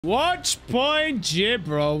Watch point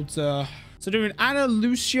Gibraltar. So doing Anna,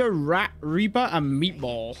 Lucia, Rat, Reaper, and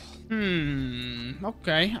Meatball.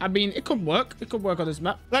 Okay. I mean, it could work. It could work on this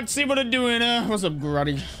map. Let's see what they're doing. What's up,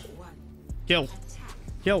 Gruddy? Kill.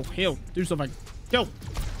 Kill. Heal. Do something. Kill.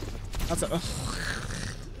 That's it.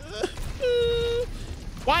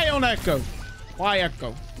 Why on Echo? Why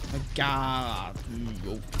Echo? My God.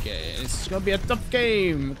 Okay. It's gonna be a tough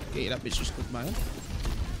game. Okay, that bitch just cooked my head.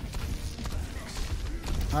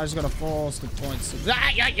 I just gotta force the points.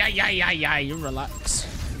 Yeah. You relax.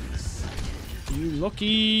 You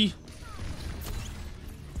lucky.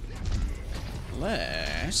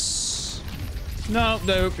 Less.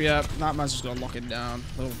 Nope. Yeah, that man's just gonna lock it down.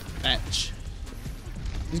 Little bitch.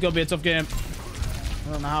 This is gonna be a tough game.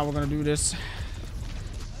 I don't know how we're gonna do this.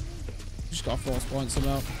 Just gotta force points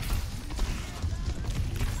somehow.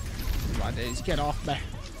 My days, get off me.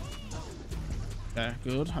 Okay,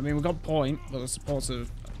 good. I mean, we got point, but the supports are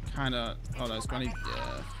kind of. Oh no, it's Granny.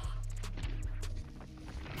 Yeah.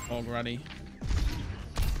 Oh, Granny.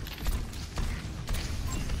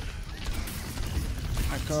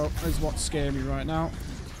 Echo is what's scaring me right now.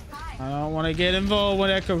 I don't want to get involved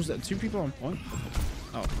with Echoes. Two people on point.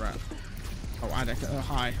 Oh, right. Oh, I Echo. Oh,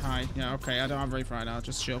 hi. Yeah, okay. I don't have Wraith right now.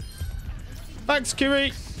 Just chill. Thanks,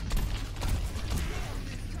 Kiwi.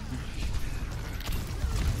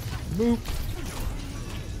 Boop.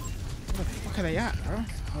 Where the fuck are they at, bro?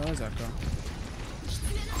 Oh, there's Echo.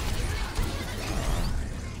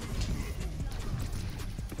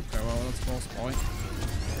 Okay, well, that's false point.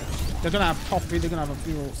 They're gonna have coffee. They're gonna have a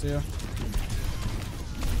few ults here.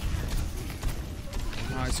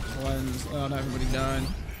 Nice cleanse. Oh no, everybody dying.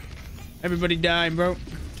 Everybody dying, bro.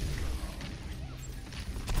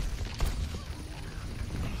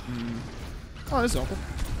 Oh, this is awkward.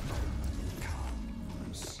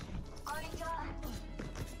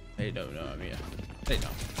 They don't know I'm here. They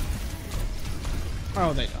don't.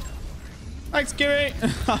 Oh, they don't. Thanks, Kiwi.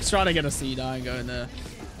 I was trying to get a C9 going there.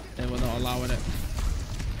 They were not allowing it.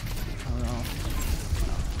 Oh no.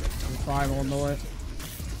 Primal on the way.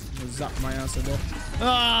 Zap my ass a bit.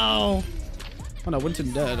 Oh! Oh no,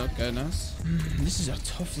 Winton dead. Okay, nice. This is a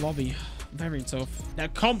tough lobby. Very tough. Their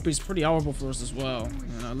comp is pretty horrible for us as well.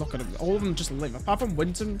 You know, look at them. All of them just live. Apart from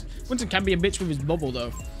Winton. Winton can be a bitch with his bubble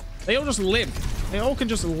though. They all just live. They all can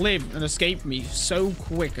just live and escape me so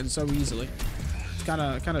quick and so easily. It's kind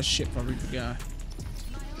of shit for a Reaper guy.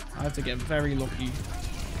 I have to get very lucky.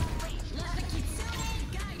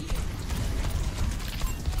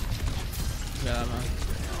 Yeah, man.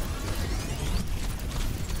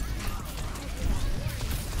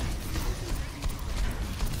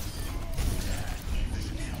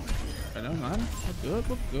 I know, man. Look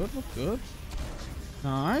good.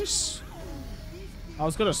 Nice. I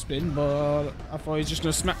was gonna spin, but I thought he was just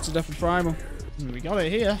gonna smack to death with Primal. We got it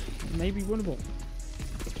here. Maybe winnable.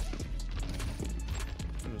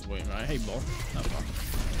 I'm just waiting, right? Hey, ball. No fun.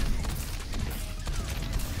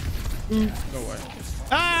 Go away.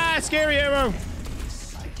 Ah, scary arrow.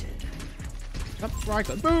 Up, right,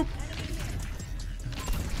 boop.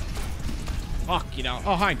 Fuck you know.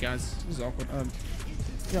 Oh, hi guys. This is awkward.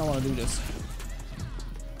 Yeah, I want to do this.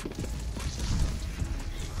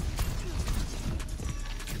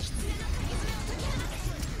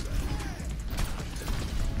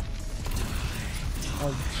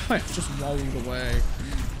 Oh, I just rolled away.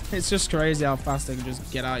 It's just crazy how fast they can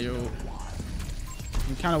just get out your ult.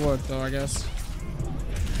 It kind of worked though, I guess.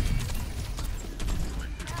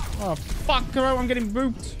 Oh, fuck, I'm getting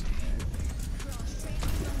booped.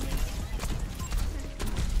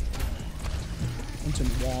 Into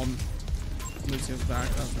one. Lucio's back.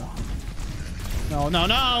 Okay. No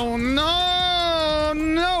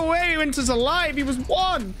way. Winter's alive. He was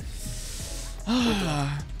one.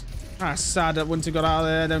 Sad that Winter got out of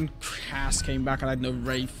there. Then Cass came back and I had no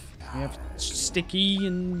Wraith. We have Sticky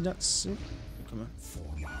and that's it. Come on.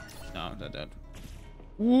 No, they're dead.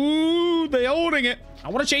 Ooh, they're holding it. I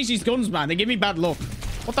want to change these guns, man. They give me bad luck.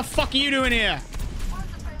 What the fuck are you doing here?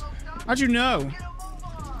 How'd you know?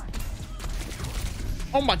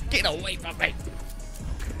 Oh my, get away from me.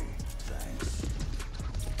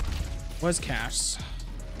 Where's Cass?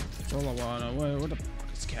 That's all I want to know. Where the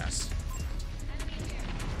fuck is Cass?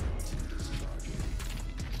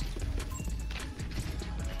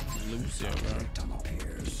 Lucio, bro.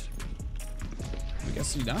 I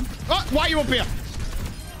guess you done? Oh, why are you up here?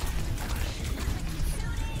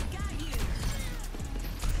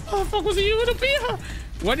 Oh, fuck, was it you up here?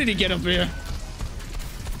 Why did he get up here?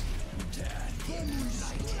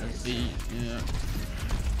 Yeah.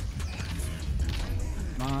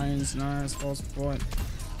 Nice. False point.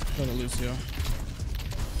 Go to Lucio.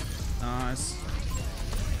 Nice.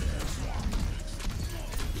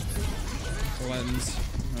 ends.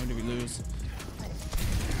 How do we lose?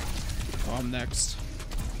 Oh, I'm next.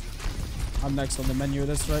 I'm next on the menu of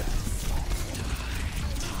this, right?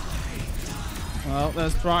 Well,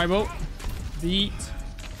 there's Primal. Beat.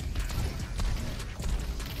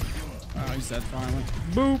 Oh, he's dead finally.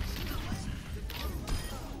 Boop.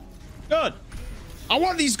 Good. I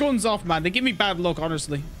want these guns off, man. They give me bad luck,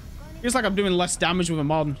 honestly. Feels like I'm doing less damage with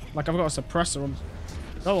them on. Like I've got a suppressor on.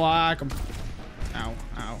 Don't like them. Ow,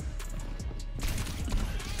 ow.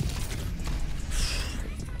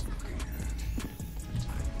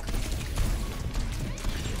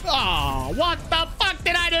 Oh, what the fuck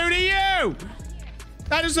did I do to you?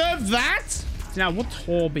 I deserve that? Now, would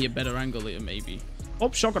Thor be a better angle here, maybe?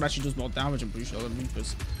 Oh, Shotgun actually does more damage, I'm pretty sure, than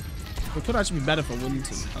Reapers. It could actually be better for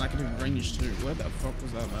Winton. And I can do range too. Where the fuck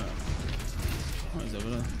was that at? What is over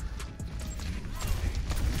there?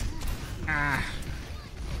 Ah.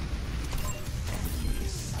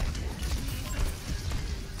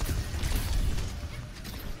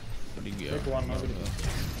 Where'd he go?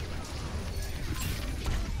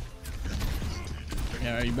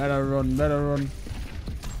 Yeah, you better run, better run.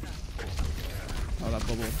 Oh, that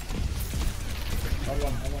bubble.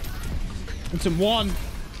 It's in one.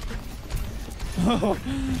 Oh,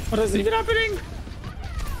 what is even happening?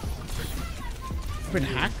 I've been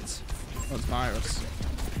hacked? Oh, it's virus.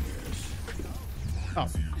 Oh.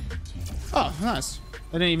 Oh, nice.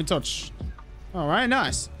 They didn't even touch. All right,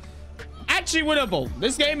 nice. Actually winnable.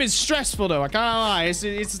 This game is stressful, though. I can't lie.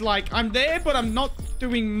 It's like I'm there, but I'm not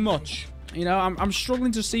doing much. You know, I'm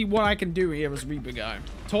struggling to see what I can do here as Reaper guy.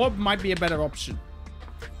 Torb might be a better option.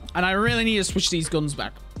 And I really need to switch these guns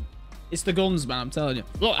back. It's the guns, man, I'm telling you.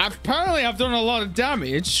 Look, apparently I've done a lot of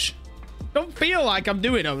damage. Don't feel like I'm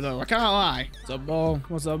doing it, though. I can't lie. What's up, Ball?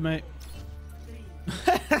 What's up, mate?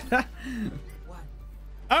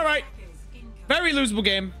 All right. Very losable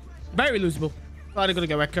game. Very losable. Glad I'm going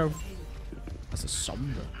to go Echo. That's a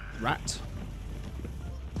somber rat.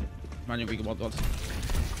 Manual weak what?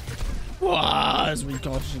 Wow, that's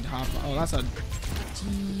recaution half. Oh, that's a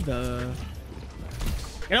diva.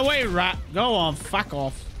 Get away, rat. Go on, fuck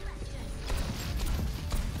off.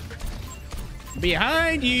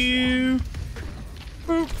 Behind you.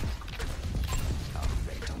 Boop.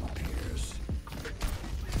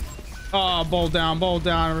 Oh, ball down, ball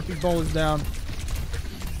down. Repeat, ball is down.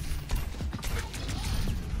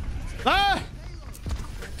 Ah!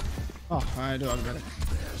 Oh, I do have a better.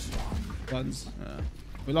 Guns.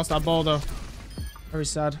 We lost our ball though. Very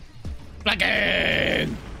sad.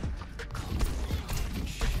 Flagging!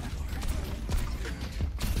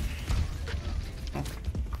 Oh.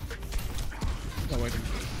 Go away from me.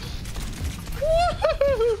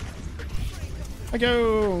 I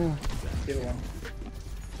go.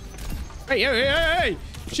 Hey, hey, hey, hey!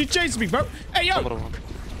 She chased me, bro. Hey, yo!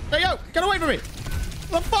 Hey, yo! Get away from me!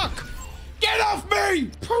 What the fuck? Get off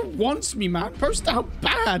me! Bro wants me, man. Bro's out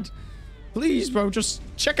bad. Please, bro, just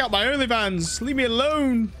check out my OnlyFans. Leave me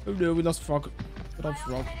alone. Oh no, we lost Frog. Good old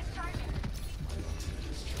Frog.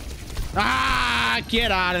 Ah, get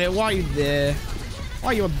out of it. Why are you there?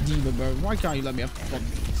 Why are you a diva, bro? Why can't you let me have fun?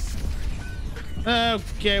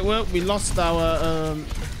 Okay, well, we lost our,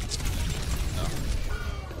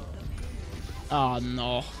 Oh,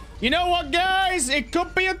 no. You know what, guys? It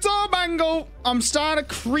could be a Torb angle. I'm starting to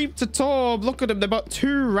creep to Torb. Look at them. They've got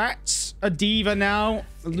 2 rats. A diva now.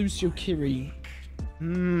 A Lucio Kiri.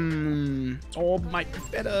 Torb might be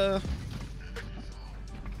better.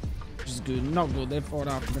 Which is good. Not good. They've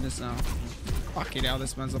 4.5 minutes now. Fuck it out.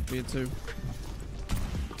 This man's up here too.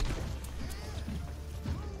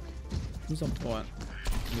 Who's on point?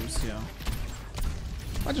 Lucio.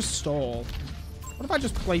 If I just stall. What if I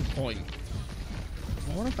just play point?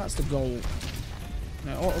 I wonder if that's the goal.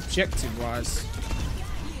 No, or objective-wise.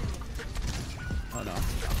 I don't know.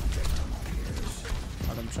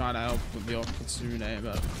 Like I'm trying to help with the Kitsune,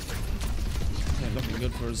 but it ain't looking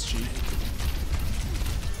good for us, Chief.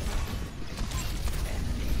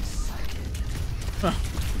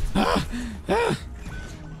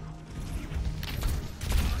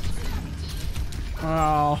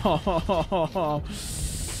 Oh,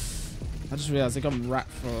 I just realized they got rat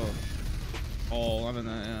for all, haven't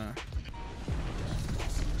they? Yeah.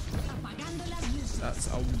 That's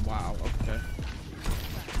oh wow, okay.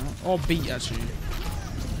 Oh, beat actually.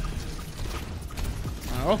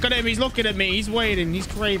 Look at him, he's looking at me, he's waiting, he's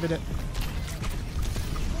craving it.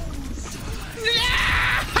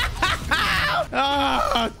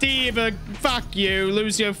 Oh, Diva, fuck you,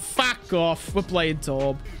 Lucio, fuck off. We're playing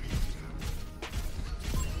Torb.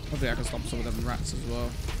 Hopefully I can stop some of them rats as well.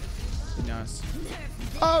 Be nice.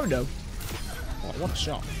 Oh no. Oh, what a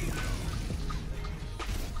shot.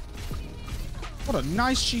 What a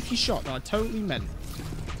nice cheeky shot that I totally meant.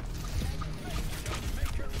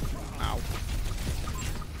 Ow.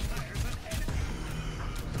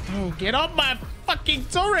 Oh, get off my fucking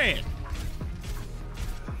turret!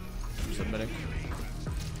 Submitting.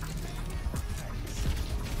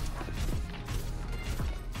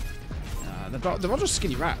 They're all just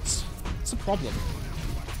skinny rats. What's the problem?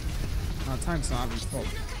 Our tank's not having fun.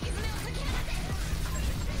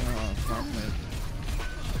 Oh, fuck me.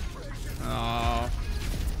 Oh.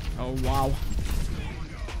 Oh, wow.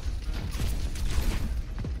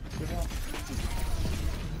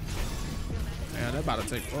 Yeah, they're about to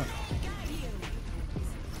take point.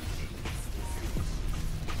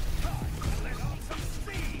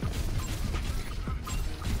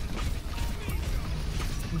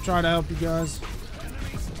 I'm trying to help you guys.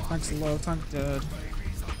 Tank's low, tank dead.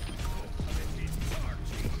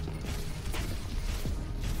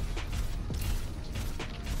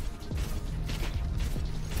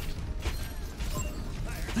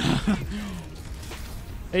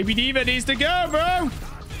 AB Diva needs to go, bro!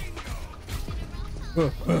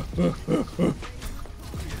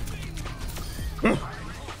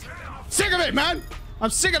 Sick of it, man! I'm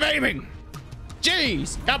sick of aiming!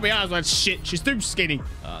 Jeez! Can't be honest with that shit. She's too skinny.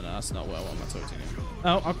 Oh, no, that's not where I want my toe to go.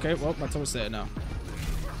 Oh, okay. Well, my toe's there now.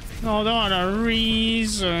 No, not a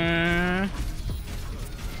reason.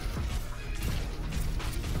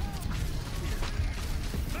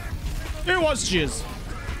 Who wants jizz?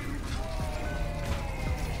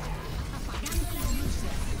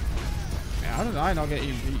 Yeah, how did I not get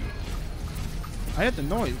EMP? I heard the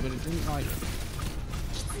noise, but it didn't like...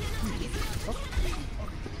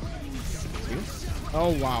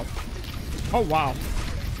 Oh, wow. Oh, wow.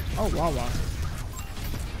 Oh, wow, wow.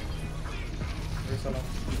 Do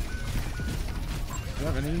you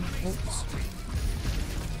have any hooks?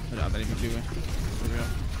 I don't have anything, do we? There we go.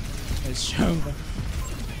 Let's show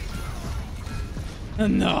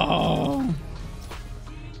them. No!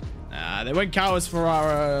 Nah, they went cowards for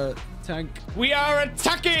our tank. We are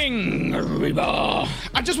attacking! Reba!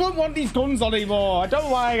 I just won't want these guns on anymore. I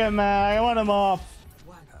don't like them, man. I want them off.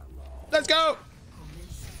 Let's go!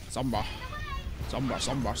 Samba. Samba,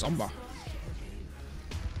 samba, samba.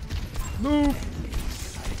 Move!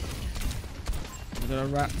 Is there a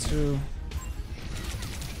rat too?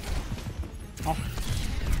 Oh.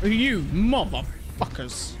 You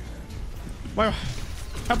motherfuckers. Well,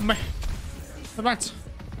 help me. The rat.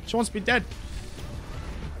 She wants to be dead.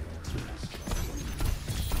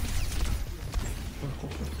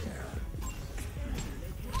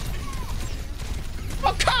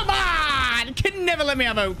 Oh, come on! You can never let me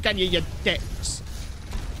have a... Can you dicks?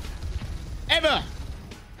 Ever!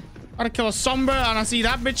 I kill a Sombra and I see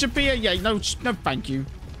that bitch appear? Yeah, no thank you.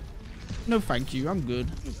 No thank you, I'm good.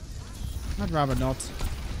 I'd rather not.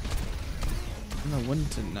 I'm a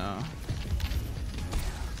winter now.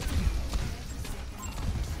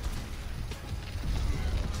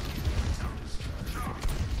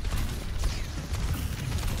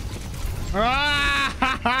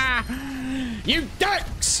 You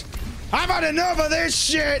dicks! I've had enough of this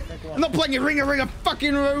shit! I'm not playing a ring of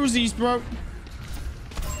fucking rosies, bro.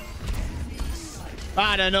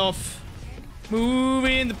 Had enough.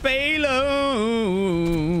 Moving the payload.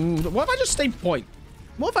 What if I just stay point?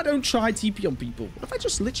 What if I don't try TP on people? What if I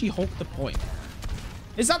just literally hold the point?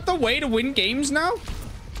 Is that the way to win games now?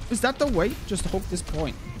 Is that the way? Just hold this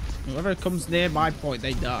point. Whoever comes near my point,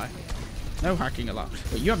 they die. No hacking allowed.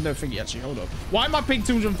 Wait, you have no thingy actually. Hold up. Why am I ping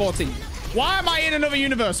 214? Why am I in another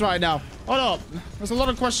universe right now? Hold up. There's a lot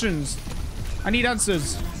of questions. I need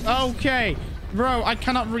answers. Okay. Bro, I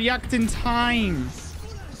cannot react in time.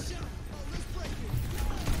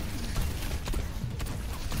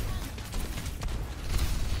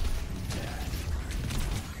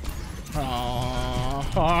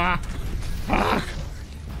 Oh.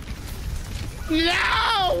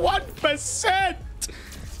 No! 1%!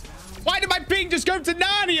 Why did my ping just go to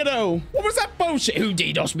Narnia, though? What was that bullshit? Who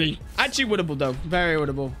DDoSed me? Actually winnable, though. Very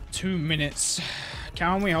winnable. 2 minutes.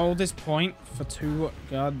 Can we hold this point for 2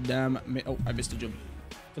 goddamn minutes? Oh, I missed a jump.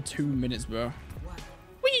 For 2 minutes, bro.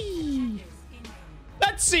 Whee!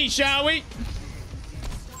 Let's see, shall we?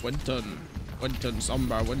 Winton. Winton,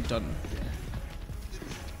 Sombra, Winton.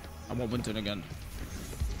 I want Winton again.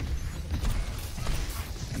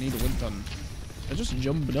 I need a Winton. They're just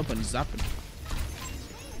jumping up and zapping.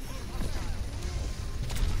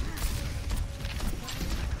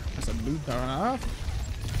 That's a boop and a half.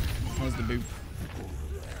 Where's the boop?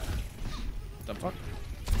 What the fuck?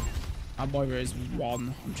 Our boy is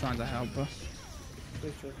 1. I'm trying to help her.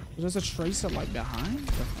 There's a tracer like behind.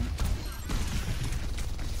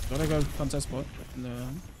 Gotta go contest bot. No.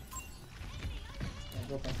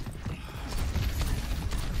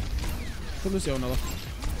 Put Lucio another.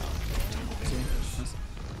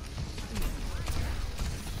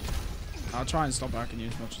 I'll try and stop backing you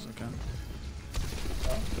as much as I can.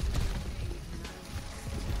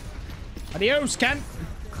 Adios, Ken.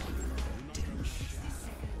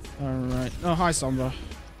 Alright. Oh, hi, Sombra.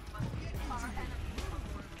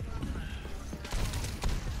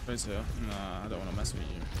 Where's here? Nah, I don't want to mess with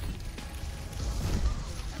you.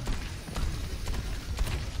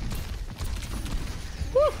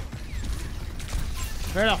 Woo!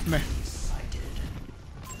 Right off me.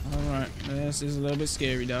 Alright. This is a little bit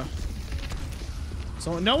scary, though.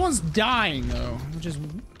 So, no one's dying, though, which is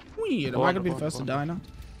weird. Am I going to be the first to die now?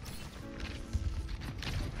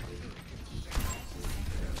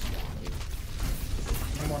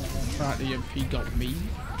 Right, the MP got me.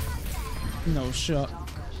 No shot.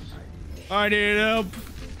 I need help.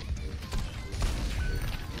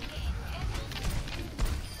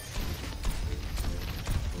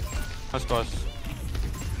 Nice guys.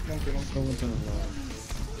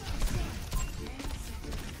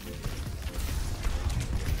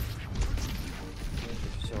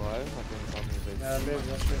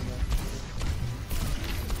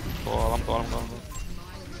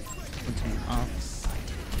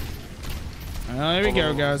 There we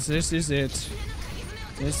go, guys. This is it.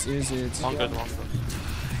 This is it. Hello.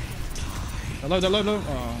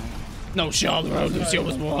 Oh. No shot, bro. Lucio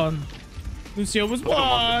was one. Lucio was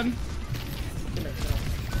one.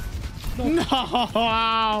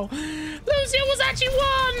 No. Lucio was actually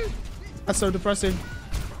one. That's so depressing.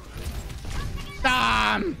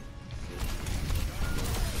 Damn.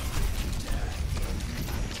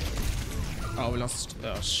 Oh, we lost.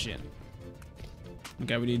 Oh, shit.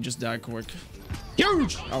 Okay, we need to just die quick.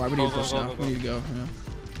 Huge! Alright, we need to push now. We need to go. Yeah.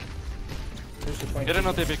 Get it,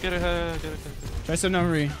 not TP. Get it. Try some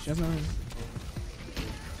memory. She has no memory.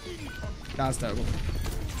 That's terrible.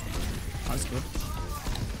 That's good.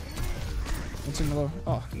 What's in the low?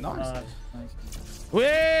 Oh, nice.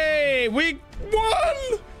 Wait! We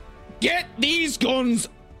won! Get these guns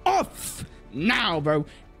off now, bro.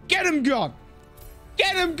 Get them gone.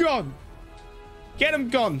 Get them gone. Get them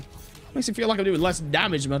gone. Makes it feel like I'm doing less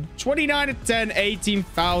damage, man. 29 to 10,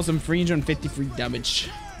 18,353 damage.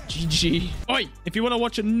 GG. Oi, if you want to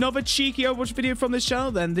watch another cheeky Overwatch video from this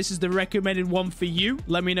channel, then this is the recommended one for you.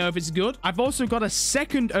 Let me know if it's good. I've also got a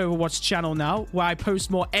second Overwatch channel now where I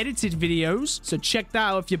post more edited videos, so check that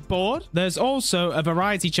out if you're bored. There's also a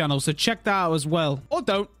variety channel, so check that out as well. Or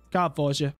don't. Can't force you.